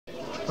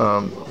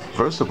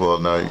First of all,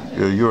 now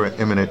you're an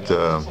eminent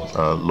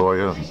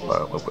lawyer.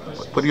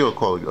 What do you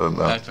call it?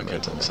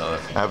 Advocate in South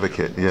Africa.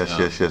 Advocate. Yes, Yeah.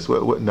 yes, yes.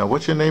 Now,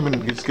 what's your name?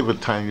 And just give a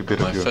tiny bit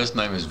My of your. first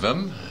name is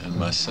Wim, and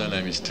my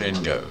surname is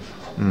Trengove.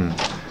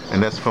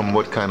 And that's from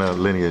what kind of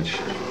lineage?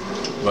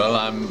 Well,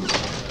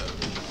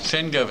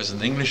 Trengove is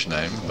an English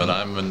name, but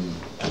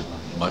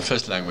my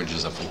first language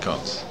is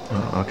Afrikaans.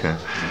 Oh, okay.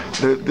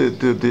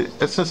 The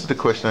essence of the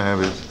question I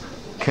have is,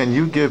 can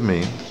you give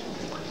me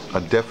a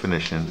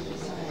definition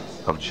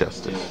of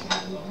justice?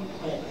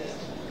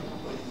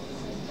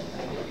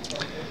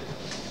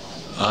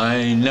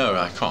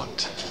 I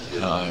can't.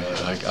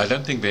 I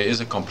don't think there is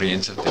a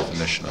comprehensive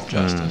definition of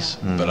justice,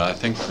 but I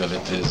think that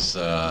it is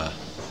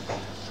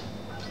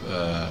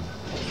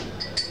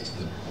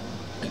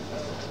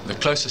the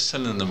closest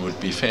synonym would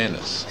be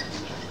fairness.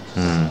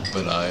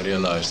 But I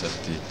realize that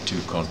the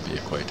two can't be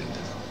equated.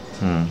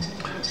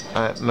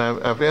 Now,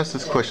 I've asked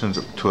this question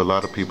to a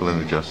lot of people in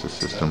the justice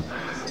system,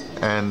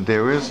 and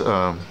there is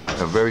a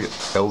very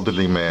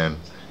elderly man,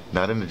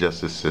 not in the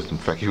justice system.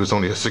 In fact, he was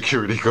only a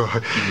security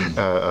guard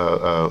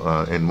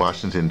in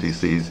Washington,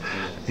 D.C.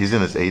 He's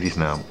in his 80s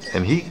now,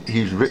 and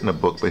he's written a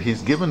book, but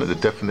he's given the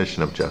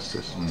definition of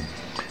justice.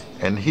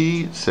 And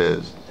he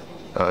says,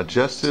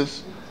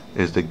 justice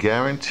is the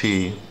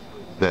guarantee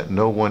that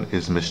no one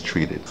is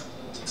mistreated.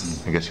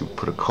 I guess you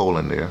put a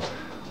colon there,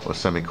 or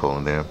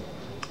semicolon there.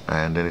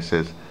 And then he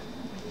says,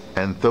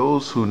 and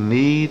those who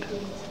need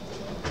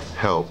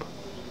help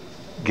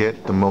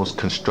get the most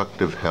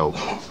constructive help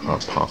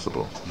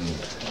possible.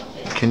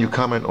 Can you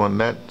comment on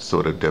that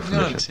sort of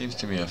definition? No, it seems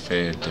to me a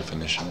fair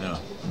definition, yeah.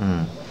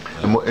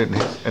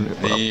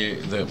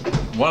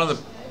 One of the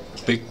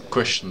big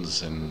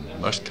questions in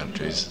most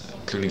countries,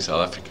 including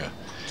South Africa,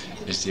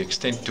 is the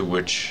extent to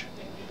which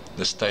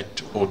the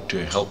state ought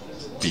to help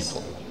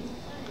people.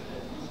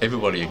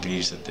 Everybody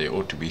agrees that there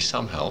ought to be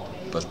some help,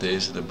 but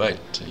there's a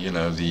debate. You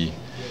know, the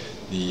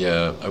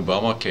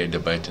Obamacare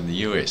debate in the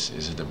US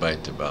is a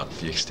debate about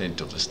the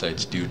extent of the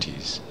state's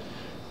duties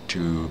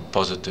to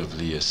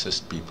positively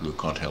assist people who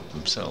can't help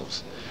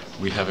themselves.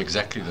 We have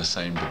exactly the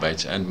same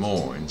debates and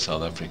more in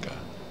South Africa.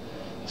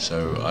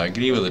 So I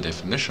agree with the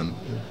definition,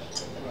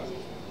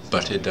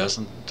 but it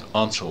doesn't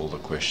answer all the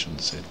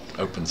questions. It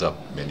opens up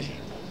many.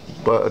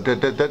 But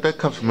that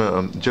comes from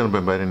a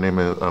gentleman by the name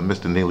of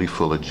Mr. Neely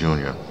Fuller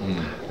Jr.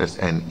 That's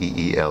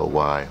Neely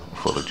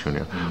Fuller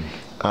Jr.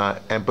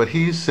 But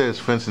he says,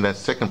 for instance, that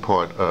second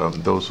part,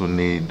 those who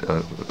need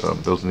to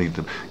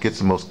get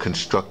the most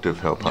constructive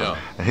help. Yeah.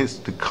 And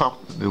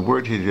the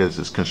word he uses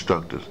is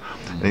constructive,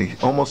 and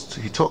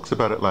he talks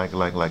about it like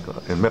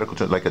in medical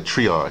terms, like a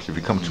triage. If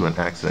you come to an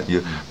accident,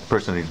 the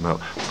person needs some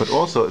help. But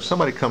also, if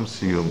somebody comes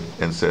to you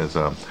and says,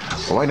 "Oh,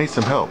 I need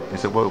some help," you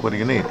say, "Well, what do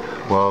you need?"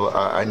 "Well,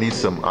 I need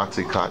some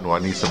OxyContin, or I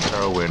need some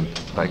heroin,"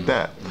 like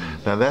that.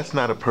 Now, that's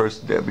not a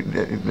person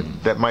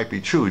that might be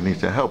true. He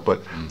needs to help,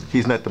 but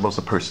he's not the most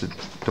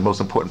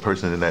important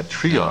person in that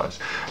triage,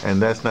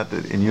 and that's not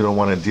and you don't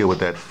want to deal with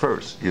that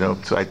first, you know.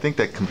 So I think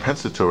that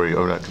compensatory,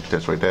 or not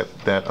compensatory,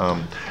 that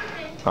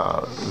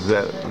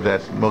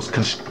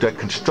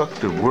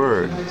constructive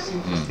word,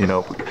 you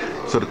know.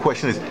 So the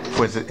question is,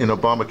 for instance, in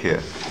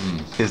Obamacare,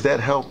 is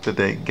that help that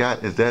they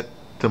got? Is that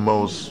the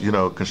most, you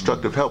know,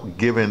 constructive help?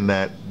 Given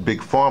that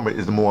Big Pharma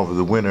is more of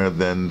the winner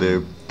than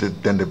the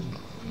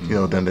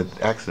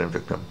accident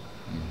victim.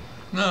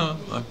 No,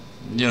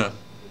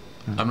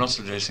 I'm not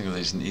suggesting that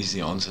there's an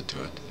easy answer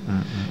to it.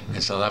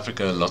 In South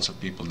Africa, lots of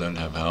people don't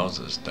have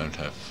houses, don't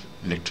have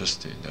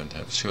electricity, don't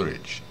have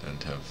sewage,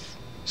 don't have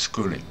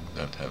schooling,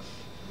 don't have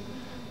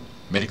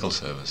medical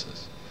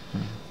services.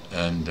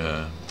 And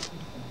the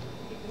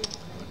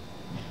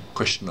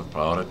question of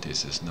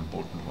priorities is an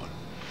important one.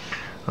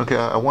 Okay,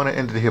 I want to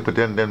end it here, but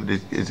then I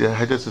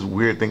had just this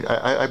weird thing.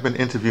 I've been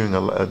interviewing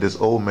this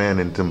old man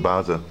in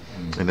Timbaza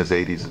in his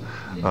 80s.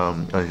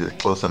 He's a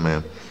closer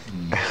man.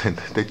 And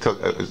they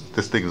talk.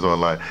 This thing is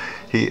online.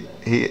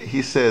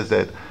 He says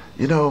that,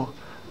 you know,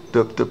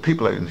 the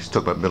people, and he's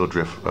talking about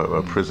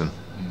Middledrift prison.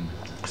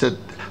 He said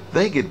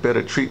they get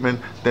better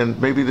treatment than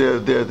maybe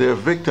their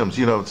victims.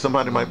 You know,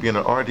 somebody might be in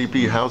an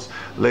RDP house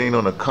laying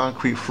on a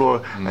concrete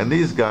floor, and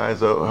these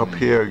guys are up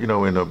here, you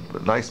know, in a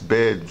nice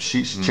bed,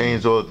 sheets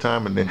changed all the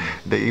time, and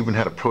they even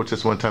had a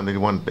protest one time.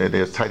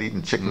 They're tight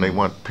eating chicken, they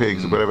want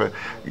pigs or whatever.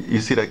 You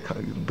see that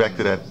back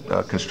to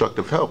that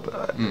constructive help.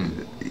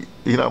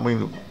 You know, I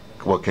mean,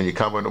 well, can you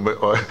comment on it?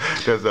 Or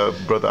there's a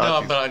brother.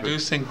 No, but I do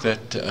think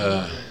that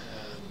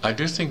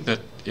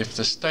if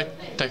the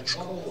state takes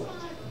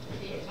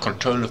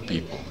control of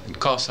people,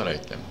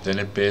 incarcerate them, then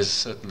it bears a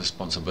certain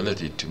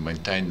responsibility to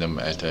maintain them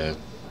at a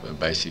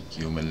basic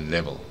human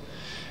level.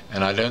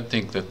 And I don't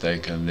think that they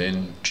can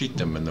then treat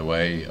them in the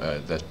way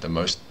that the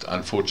most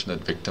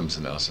unfortunate victims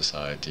in our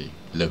society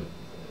live.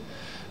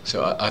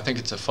 So I think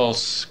it's a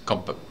false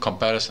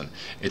comparison.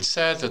 It's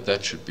sad that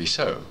that should be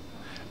so,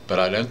 but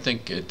I don't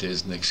think it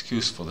is an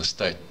excuse for the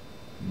state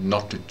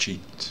not to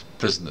treat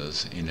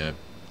prisoners in a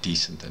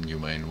decent and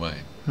humane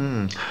way.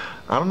 I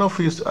don't know if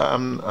he's.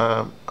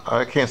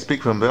 I can't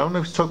speak for him, but I don't know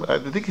if he's talking. I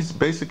think he's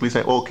basically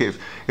saying, okay,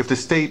 if the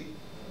state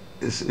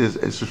is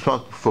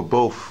responsible for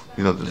both,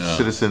 you know, the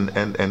citizen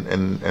and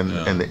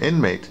the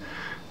inmate,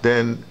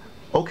 then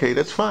okay,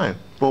 that's fine.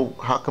 Well,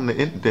 how come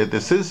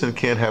the citizen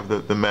can't have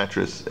the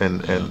mattress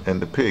and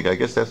the pig? I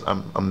guess that's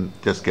I'm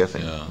just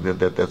guessing.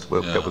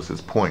 That was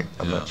his point.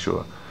 I'm not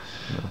sure.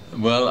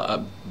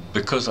 Well,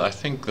 because I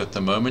think that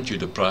the moment you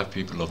deprive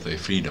people of their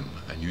freedom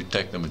and you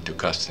take them into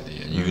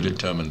custody and you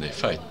determine their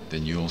fate,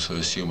 then you also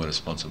assume a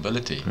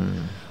responsibility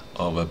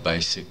of a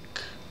basic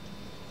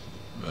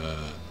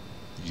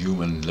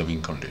human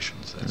living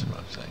conditions. That's what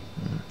I'm saying.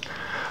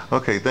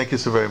 Okay, thank you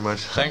so very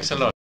much. Thanks a lot.